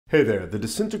Hey there, the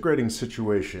disintegrating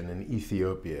situation in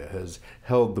Ethiopia has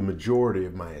held the majority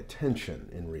of my attention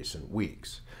in recent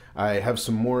weeks. I have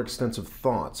some more extensive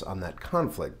thoughts on that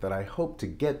conflict that I hope to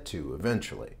get to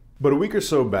eventually. But a week or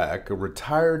so back, a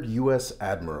retired U.S.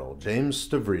 Admiral, James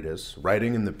Stavridis,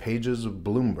 writing in the pages of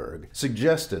Bloomberg,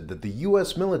 suggested that the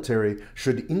U.S. military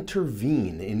should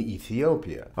intervene in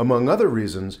Ethiopia, among other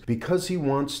reasons because he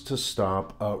wants to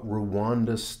stop a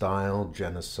Rwanda-style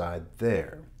genocide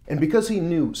there. And because he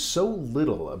knew so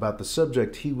little about the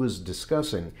subject he was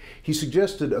discussing, he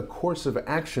suggested a course of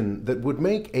action that would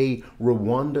make a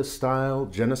Rwanda-style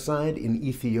genocide in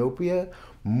Ethiopia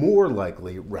more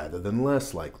likely rather than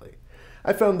less likely.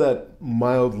 I found that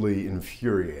mildly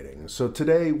infuriating, so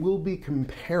today we'll be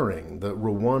comparing the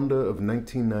Rwanda of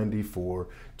 1994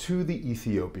 to the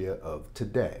Ethiopia of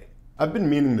today. I've been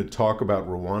meaning to talk about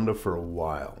Rwanda for a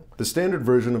while. The standard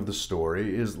version of the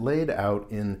story is laid out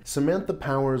in Samantha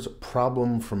Power's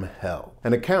Problem from Hell,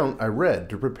 an account I read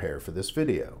to prepare for this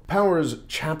video. Power's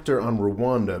chapter on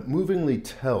Rwanda movingly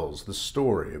tells the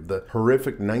story of the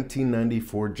horrific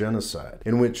 1994 genocide,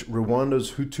 in which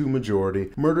Rwanda's Hutu majority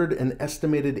murdered an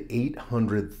estimated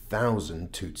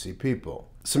 800,000 Tutsi people.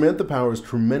 Samantha Power's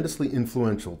tremendously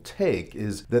influential take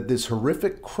is that this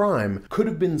horrific crime could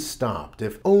have been stopped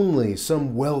if only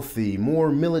some wealthy,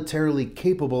 more militarily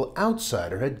capable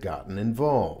outsider had gotten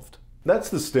involved. That's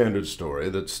the standard story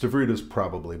that Stavridis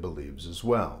probably believes as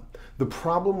well. The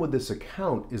problem with this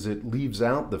account is it leaves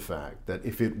out the fact that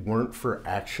if it weren't for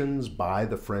actions by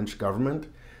the French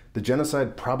government, the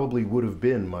genocide probably would have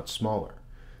been much smaller.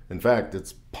 In fact,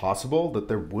 it's possible that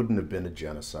there wouldn't have been a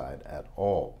genocide at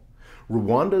all.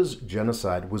 Rwanda's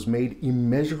genocide was made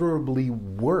immeasurably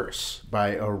worse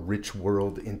by a rich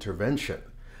world intervention,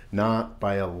 not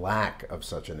by a lack of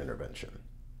such an intervention.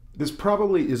 This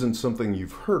probably isn't something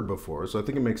you've heard before, so I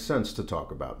think it makes sense to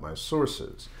talk about my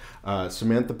sources.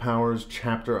 Samantha Power's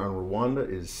chapter on Rwanda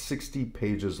is 60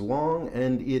 pages long,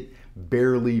 and it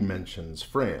barely mentions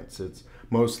France. It's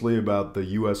mostly about the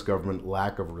US government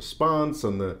lack of response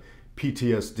and the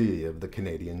PTSD of the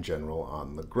Canadian general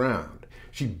on the ground.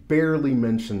 She barely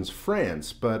mentions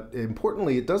France, but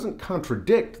importantly, it doesn't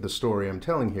contradict the story I'm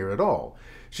telling here at all.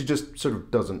 She just sort of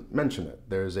doesn't mention it.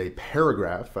 There's a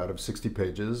paragraph out of 60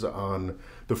 pages on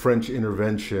the French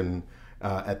intervention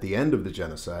at the end of the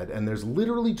genocide, and there's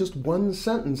literally just one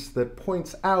sentence that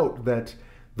points out that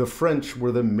the French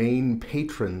were the main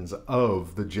patrons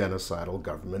of the genocidal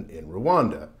government in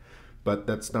Rwanda. But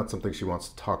that's not something she wants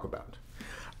to talk about.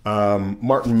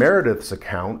 Martin Meredith's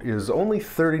account is only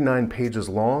 39 pages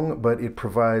long, but it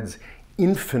provides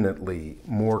infinitely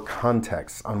more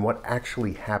context on what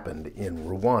actually happened in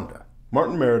Rwanda.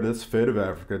 Martin Meredith's Fate of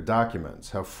Africa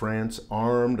documents how France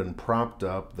armed and propped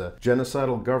up the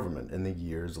genocidal government in the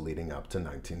years leading up to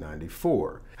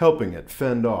 1994, helping it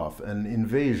fend off an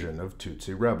invasion of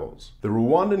Tutsi rebels. The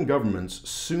Rwandan government's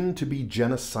soon-to-be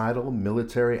genocidal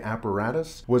military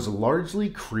apparatus was largely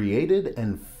created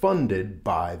and funded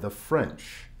by the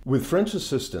French. With French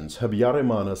assistance,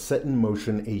 Habyarimana set in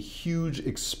motion a huge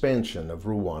expansion of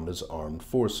Rwanda's armed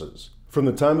forces. From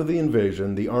the time of the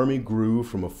invasion, the army grew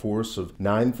from a force of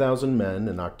 9,000 men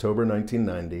in October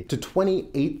 1990 to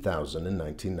 28,000 in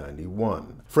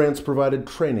 1991. France provided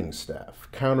training staff,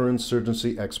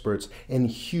 counterinsurgency experts, and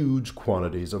huge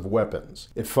quantities of weapons.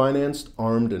 It financed,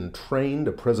 armed, and trained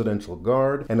a presidential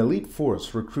guard, an elite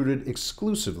force recruited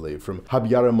exclusively from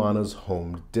Habyarimana's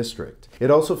home district. It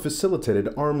also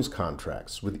facilitated arms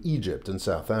contracts with Egypt and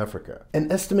South Africa. An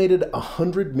estimated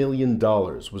 $100 million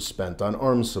was spent on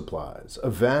arms supplies,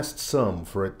 a vast sum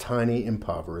for a tiny,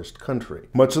 impoverished country.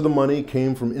 Much of the money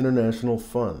came from international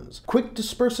funds, quick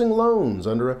dispersing loans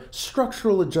under a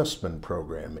structural adjustment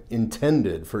program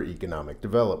intended for economic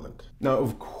development. Now,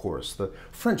 of course, the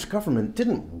French government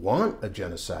didn't want a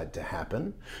genocide to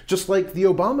happen, just like the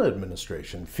Obama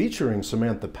administration, featuring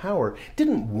Samantha Power,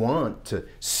 didn't want to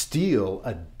steal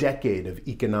a decade of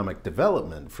economic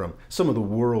development from some of the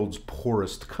world's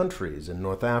poorest countries in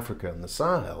North Africa and the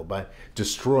Sahel by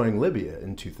destroying Libya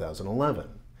in 2011.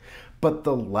 But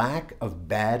the lack of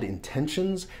bad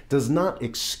intentions does not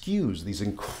excuse these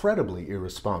incredibly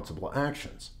irresponsible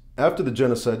actions. After the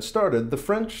genocide started, the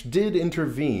French did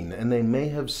intervene, and they may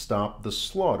have stopped the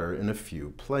slaughter in a few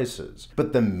places.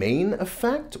 But the main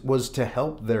effect was to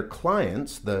help their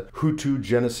clients, the Hutu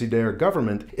genocidaire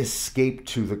government, escape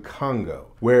to the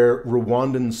Congo, where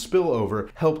Rwandan spillover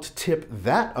helped tip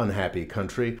that unhappy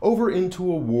country over into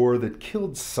a war that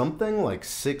killed something like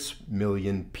 6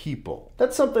 million people.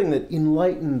 That's something that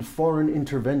enlightened foreign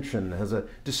intervention has a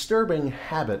disturbing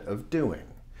habit of doing,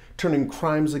 turning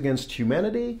crimes against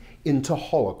humanity into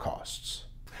holocausts.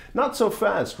 Not so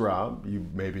fast, Rob, you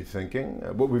may be thinking.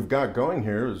 What we've got going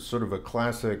here is sort of a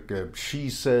classic she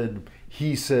said,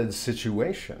 he said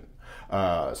situation.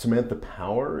 Samantha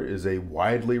Power is a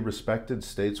widely respected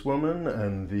stateswoman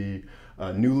and the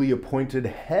newly appointed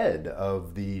head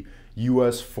of the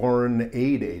U.S. Foreign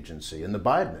Aid Agency in the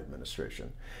Biden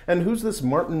administration. And who's this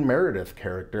Martin Meredith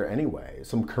character anyway?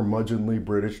 Some curmudgeonly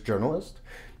British journalist?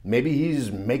 Maybe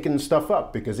he's making stuff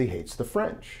up because he hates the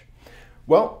French.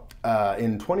 Well,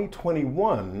 in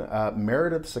 2021,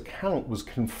 Meredith's account was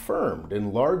confirmed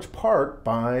in large part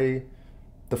by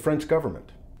the French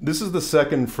government. This is the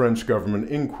second French government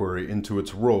inquiry into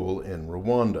its role in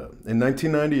Rwanda. In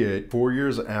 1998, 4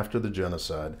 years after the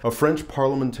genocide, a French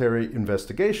parliamentary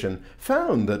investigation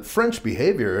found that French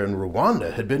behavior in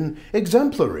Rwanda had been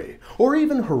exemplary, or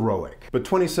even heroic. But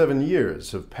 27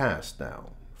 years have passed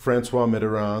now. François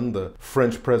Mitterrand, the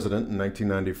French president in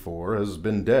 1994, has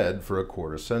been dead for a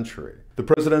quarter century. The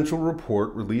presidential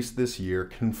report released this year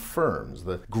confirms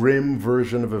the grim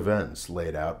version of events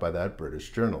laid out by that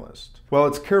British journalist. While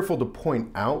it's careful to point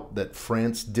out that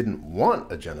France didn't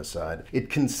want a genocide,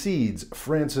 it concedes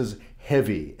France's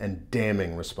heavy and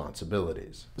damning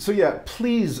responsibilities. So yeah,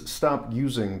 please stop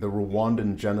using the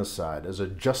Rwandan genocide as a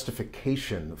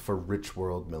justification for rich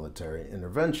world military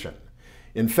intervention.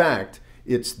 In fact,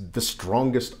 it's the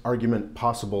strongest argument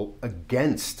possible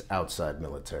against outside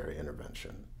military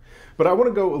intervention. But I want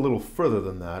to go a little further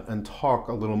than that and talk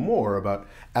a little more about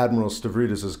Admiral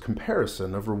Stavridis'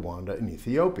 comparison of Rwanda and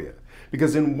Ethiopia.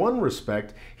 Because in one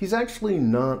respect, he's actually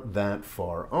not that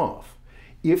far off.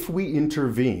 If we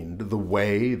intervened the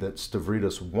way that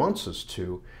Stavridis wants us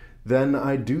to, then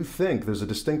I do think there's a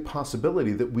distinct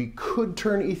possibility that we could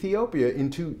turn Ethiopia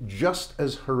into just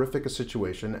as horrific a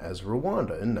situation as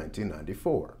Rwanda in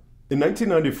 1994. In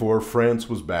 1994, France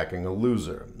was backing a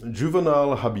loser.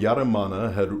 Juvenal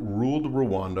Habyarimana had ruled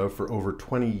Rwanda for over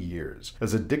 20 years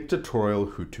as a dictatorial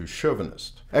Hutu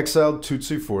chauvinist. Exiled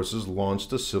Tutsi forces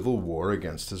launched a civil war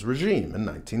against his regime in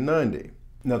 1990.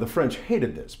 Now, the French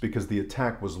hated this because the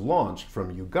attack was launched from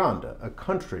Uganda, a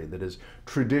country that is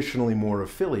traditionally more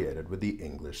affiliated with the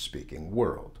English-speaking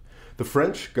world. The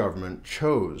French government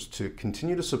chose to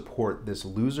continue to support this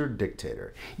loser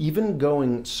dictator, even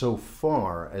going so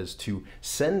far as to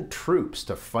send troops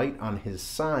to fight on his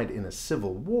side in a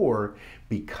civil war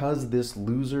because this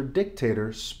loser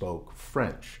dictator spoke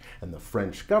French, and the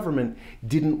French government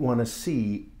didn't want to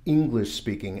see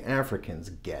English-speaking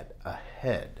Africans get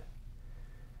ahead.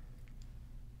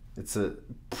 It's a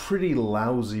pretty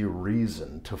lousy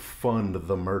reason to fund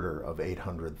the murder of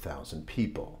 800,000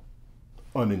 people,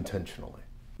 unintentionally.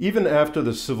 Even after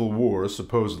the Civil War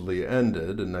supposedly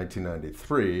ended in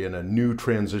 1993 and a new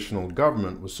transitional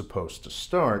government was supposed to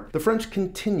start, the French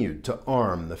continued to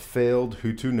arm the failed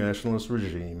Hutu nationalist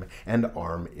regime and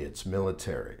arm its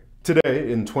military.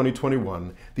 Today, in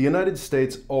 2021, the United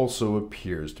States also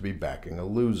appears to be backing a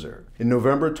loser. In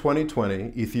November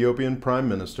 2020, Ethiopian Prime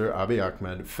Minister Abiy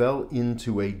Ahmed fell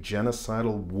into a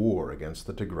genocidal war against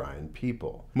the Tigrayan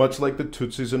people. Much like the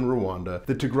Tutsis in Rwanda,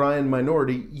 the Tigrayan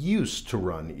minority used to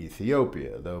run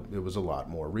Ethiopia, though it was a lot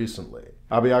more recently.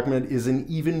 Abiy Ahmed is an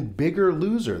even bigger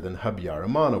loser than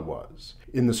Habyarimana was.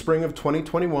 In the spring of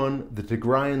 2021, the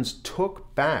Tigrayans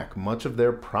took back much of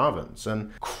their province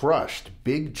and crushed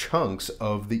big chunks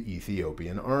of the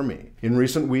Ethiopian army. In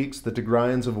recent weeks, the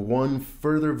Tigrayans have won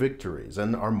further victories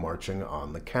and are marching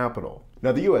on the capital.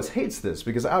 Now, the US hates this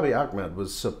because Abiy Ahmed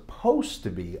was supposed to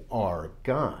be our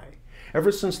guy.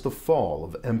 Ever since the fall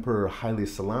of Emperor Haile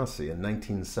Selassie in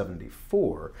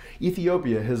 1974,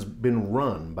 Ethiopia has been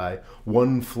run by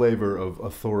one flavor of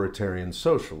authoritarian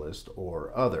socialist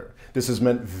or other. This has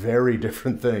meant very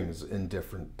different things in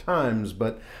different times,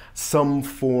 but some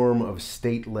form of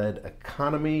state-led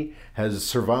economy has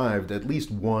survived at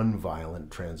least one violent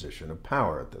transition of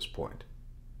power at this point.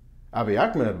 Abiy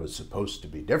Ahmed was supposed to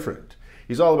be different.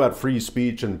 He's all about free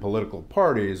speech and political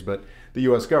parties, but the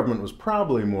US government was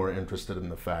probably more interested in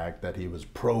the fact that he was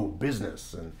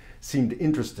pro-business and seemed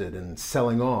interested in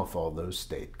selling off all those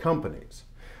state companies.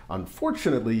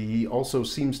 Unfortunately, he also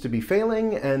seems to be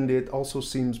failing, and it also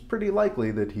seems pretty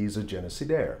likely that he's a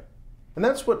genocidaire. And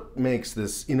that's what makes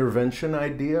this intervention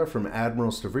idea from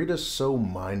Admiral Stavridis so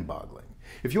mind-boggling.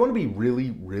 If you want to be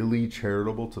really, really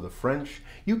charitable to the French,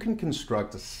 you can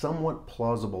construct a somewhat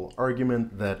plausible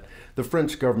argument that the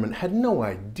French government had no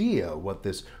idea what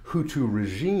this Hutu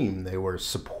regime they were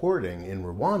supporting in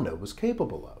Rwanda was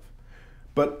capable of.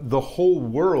 But the whole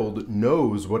world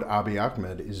knows what Abiy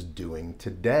Ahmed is doing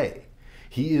today.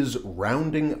 He is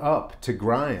rounding up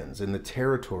Tigrayans in the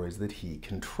territories that he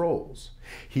controls.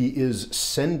 He is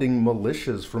sending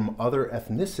militias from other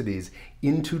ethnicities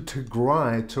into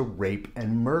Tigray to rape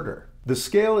and murder. The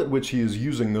scale at which he is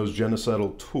using those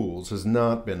genocidal tools has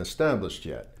not been established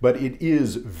yet, but it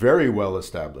is very well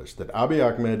established that Abiy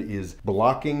Ahmed is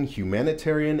blocking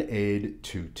humanitarian aid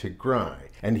to Tigray,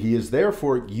 and he is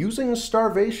therefore using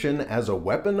starvation as a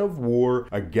weapon of war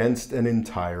against an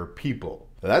entire people.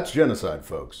 That's genocide,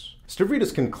 folks.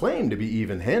 Stavridis can claim to be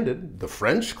even-handed. The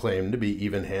French claim to be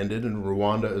even-handed in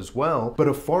Rwanda as well. But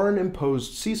a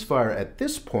foreign-imposed ceasefire at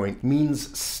this point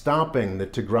means stopping the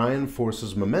Tigrayan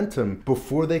forces' momentum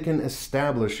before they can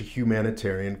establish a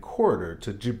humanitarian corridor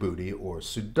to Djibouti or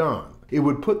Sudan. It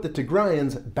would put the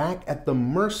Tigrayans back at the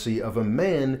mercy of a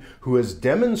man who has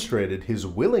demonstrated his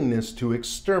willingness to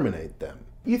exterminate them.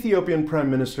 Ethiopian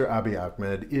Prime Minister Abiy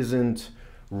Ahmed isn't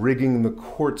rigging the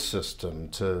court system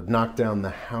to knock down the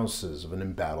houses of an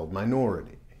embattled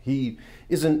minority. He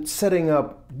isn't setting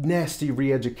up nasty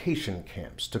re-education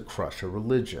camps to crush a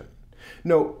religion.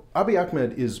 No, Abiy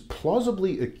Ahmed is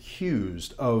plausibly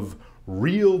accused of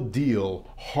real-deal,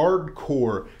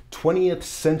 hardcore, 20th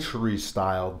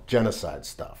century-style genocide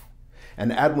stuff.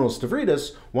 And Admiral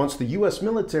Stavridis wants the US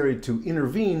military to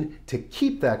intervene to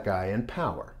keep that guy in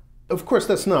power. Of course,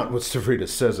 that's not what Stavridis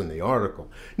says in the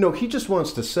article. No, he just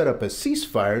wants to set up a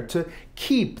ceasefire to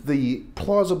keep the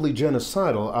plausibly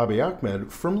genocidal Abiy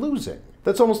Ahmed from losing.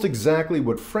 That's almost exactly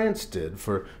what France did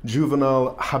for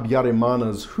Juvenal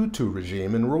Habyarimana's Hutu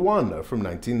regime in Rwanda from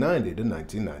 1990 to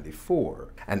 1994.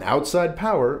 An outside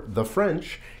power, the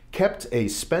French, kept a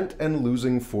spent and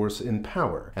losing force in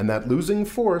power, and that losing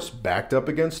force, backed up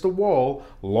against a wall,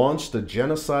 launched a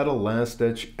genocidal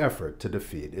last-ditch effort to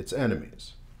defeat its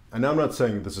enemies. And I'm not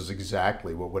saying this is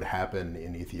exactly what would happen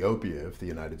in Ethiopia if the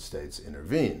United States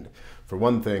intervened. For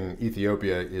one thing,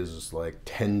 Ethiopia is like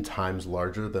 10 times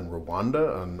larger than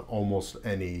Rwanda on almost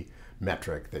any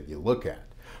metric that you look at.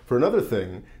 For another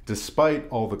thing, despite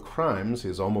all the crimes he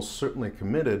has almost certainly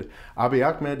committed, Abiy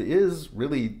Ahmed is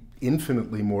really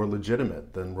infinitely more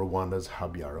legitimate than Rwanda's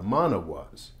Habyarimana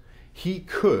was. He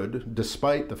could,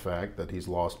 despite the fact that he's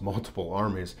lost multiple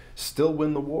armies, still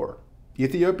win the war.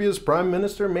 Ethiopia's prime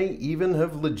minister may even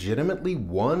have legitimately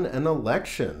won an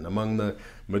election among the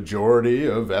majority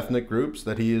of ethnic groups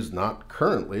that he is not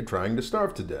currently trying to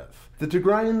starve to death. The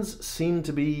Tigrayans seem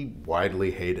to be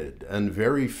widely hated, and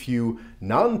very few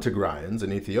non-Tigrayans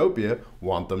in Ethiopia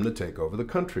want them to take over the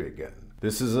country again.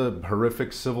 This is a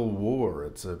horrific civil war.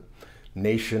 It's a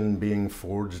nation being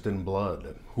forged in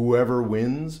blood. Whoever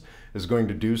wins is going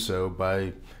to do so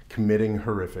by committing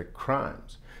horrific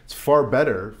crimes. It's far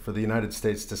better for the United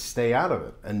States to stay out of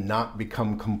it and not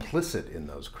become complicit in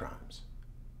those crimes.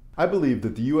 I believe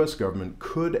that the US government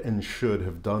could and should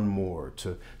have done more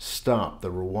to stop the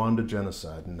Rwanda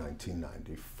genocide in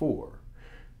 1994.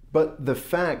 But the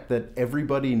fact that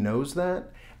everybody knows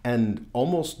that, and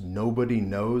almost nobody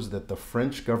knows that the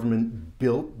French government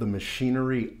built the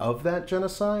machinery of that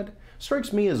genocide,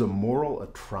 strikes me as a moral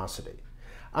atrocity.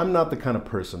 I'm not the kind of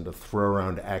person to throw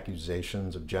around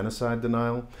accusations of genocide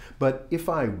denial, but if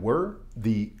I were,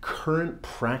 the current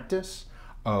practice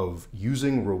of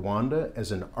using Rwanda as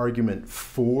an argument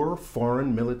for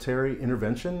foreign military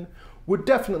intervention would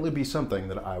definitely be something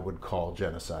that I would call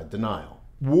genocide denial.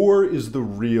 War is the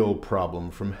real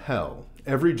problem from hell.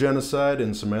 Every genocide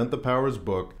in Samantha Power's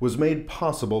book was made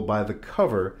possible by the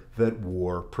cover that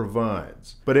war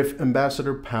provides. But if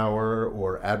Ambassador Power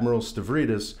or Admiral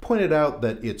Stavridis pointed out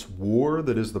that it's war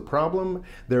that is the problem,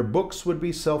 their books would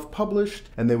be self-published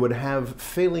and they would have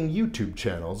failing YouTube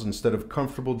channels instead of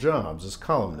comfortable jobs as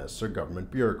columnists or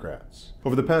government bureaucrats.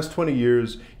 Over the past 20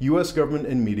 years, US government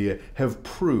and media have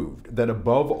proved that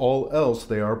above all else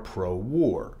they are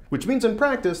pro-war, which means in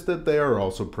practice that they are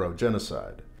also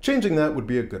pro-genocide. Changing that would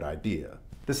be a good idea.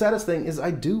 The saddest thing is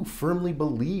I do firmly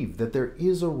believe that there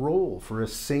is a role for a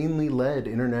sanely led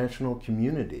international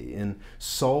community in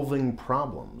solving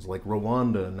problems like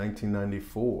Rwanda in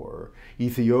 1994, or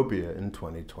Ethiopia in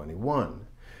 2021.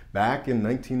 Back in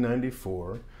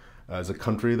 1994, as a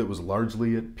country that was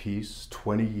largely at peace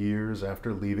 20 years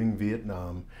after leaving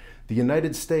Vietnam, the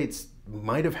United States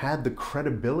might have had the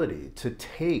credibility to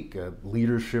take a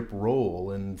leadership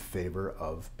role in favor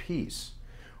of peace.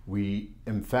 We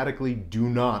emphatically do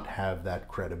not have that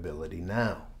credibility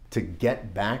now. To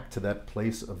get back to that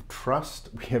place of trust,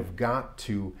 we have got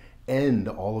to end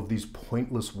all of these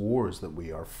pointless wars that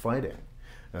we are fighting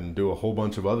and do a whole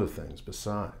bunch of other things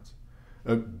besides.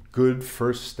 A good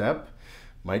first step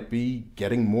might be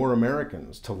getting more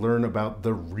Americans to learn about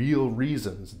the real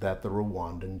reasons that the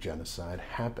Rwandan genocide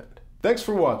happened. Thanks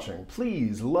for watching.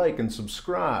 Please like and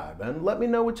subscribe, and let me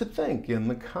know what you think in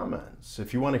the comments.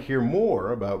 If you want to hear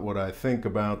more about what I think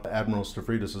about Admiral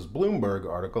Stavridis' Bloomberg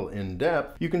article in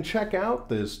depth, you can check out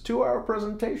this 2-hour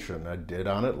presentation I did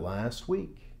on it last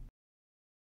week.